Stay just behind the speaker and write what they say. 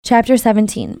Chapter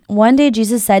 17. One day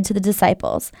Jesus said to the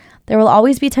disciples, "There will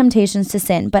always be temptations to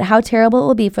sin, but how terrible it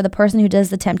will be for the person who does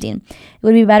the tempting. It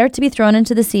would be better to be thrown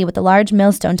into the sea with a large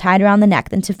millstone tied around the neck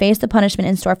than to face the punishment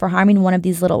in store for harming one of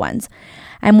these little ones.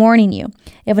 I'm warning you,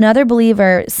 if another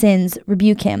believer sins,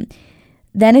 rebuke him.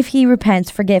 Then if he repents,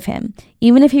 forgive him.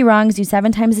 Even if he wrongs you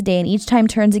 7 times a day and each time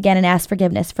turns again and asks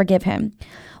forgiveness, forgive him."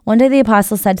 One day the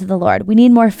apostles said to the Lord, "We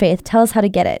need more faith. Tell us how to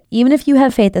get it." "Even if you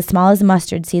have faith as small as a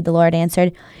mustard seed," the Lord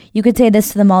answered, "you could say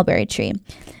this to the mulberry tree.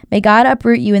 May God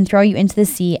uproot you and throw you into the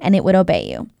sea, and it would obey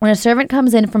you." When a servant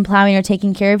comes in from plowing or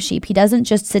taking care of sheep, he doesn't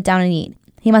just sit down and eat.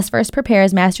 He must first prepare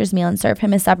his master's meal and serve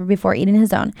him his supper before eating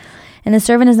his own. And the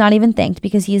servant is not even thanked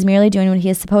because he is merely doing what he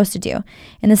is supposed to do.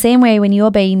 In the same way, when you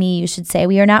obey me, you should say,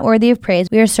 "We are not worthy of praise.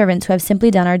 We are servants who have simply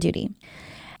done our duty."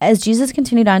 As Jesus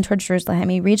continued on toward Jerusalem,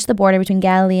 he reached the border between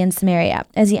Galilee and Samaria.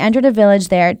 As he entered a village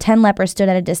there, 10 lepers stood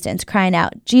at a distance, crying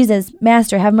out, "Jesus,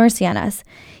 Master, have mercy on us."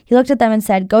 He looked at them and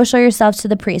said, "Go show yourselves to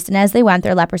the priest." And as they went,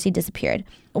 their leprosy disappeared.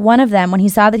 One of them, when he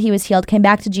saw that he was healed, came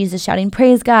back to Jesus, shouting,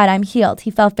 "Praise God, I'm healed."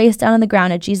 He fell face down on the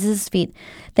ground at Jesus' feet,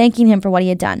 thanking him for what he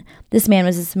had done. This man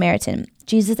was a Samaritan.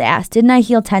 Jesus asked, "Didn't I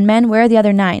heal 10 men? Where are the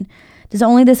other 9? Does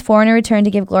only this foreigner return to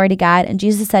give glory to God?" And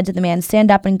Jesus said to the man, "Stand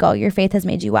up and go. Your faith has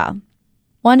made you well."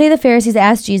 One day the Pharisees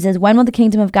asked Jesus, "When will the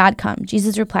kingdom of God come?"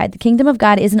 Jesus replied, "The kingdom of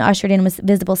God isn't ushered in with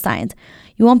visible signs.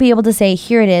 You won't be able to say,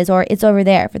 'Here it is,' or 'It's over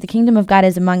there,' for the kingdom of God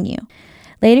is among you."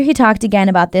 Later he talked again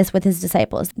about this with his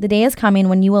disciples. "The day is coming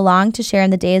when you will long to share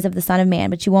in the days of the Son of Man,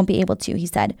 but you won't be able to," he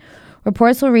said.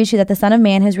 "Reports will reach you that the Son of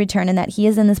Man has returned and that he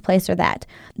is in this place or that.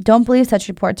 Don't believe such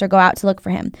reports or go out to look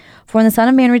for him. For when the Son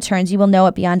of Man returns, you will know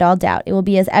it beyond all doubt. It will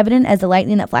be as evident as the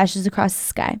lightning that flashes across the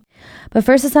sky. But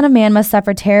first the Son of Man must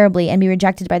suffer terribly and be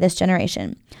rejected by this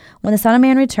generation. When the Son of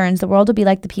Man returns, the world will be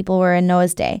like the people were in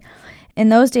Noah's day. In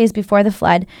those days before the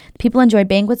flood, the people enjoyed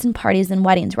banquets and parties and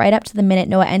weddings right up to the minute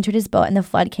Noah entered his boat and the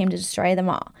flood came to destroy them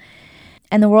all.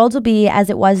 And the world will be as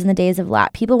it was in the days of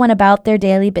Lot. People went about their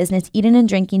daily business, eating and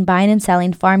drinking, buying and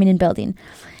selling, farming and building,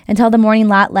 until the morning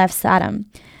Lot left Sodom.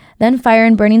 Then fire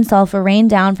and burning sulfur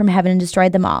rained down from heaven and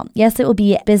destroyed them all. Yes, it will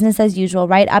be business as usual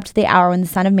right up to the hour when the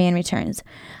Son of Man returns.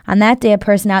 On that day, a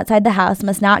person outside the house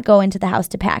must not go into the house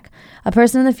to pack. A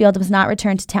person in the field must not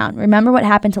return to town. Remember what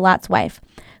happened to Lot's wife.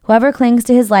 Whoever clings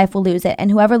to his life will lose it,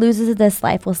 and whoever loses this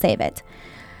life will save it.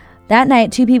 That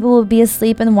night, 2 people will be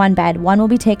asleep in one bed. One will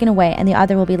be taken away, and the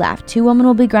other will be left. 2 women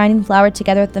will be grinding flour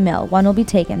together at the mill. One will be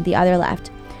taken, the other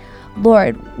left."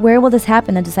 "Lord, where will this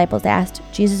happen?" the disciples asked.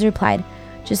 Jesus replied,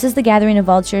 "Just as the gathering of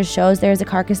vultures shows there is a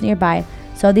carcass nearby,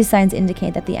 so these signs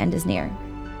indicate that the end is near."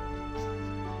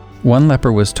 One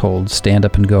leper was told, "Stand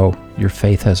up and go. Your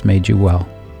faith has made you well."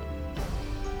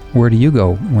 Where do you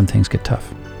go when things get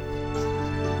tough?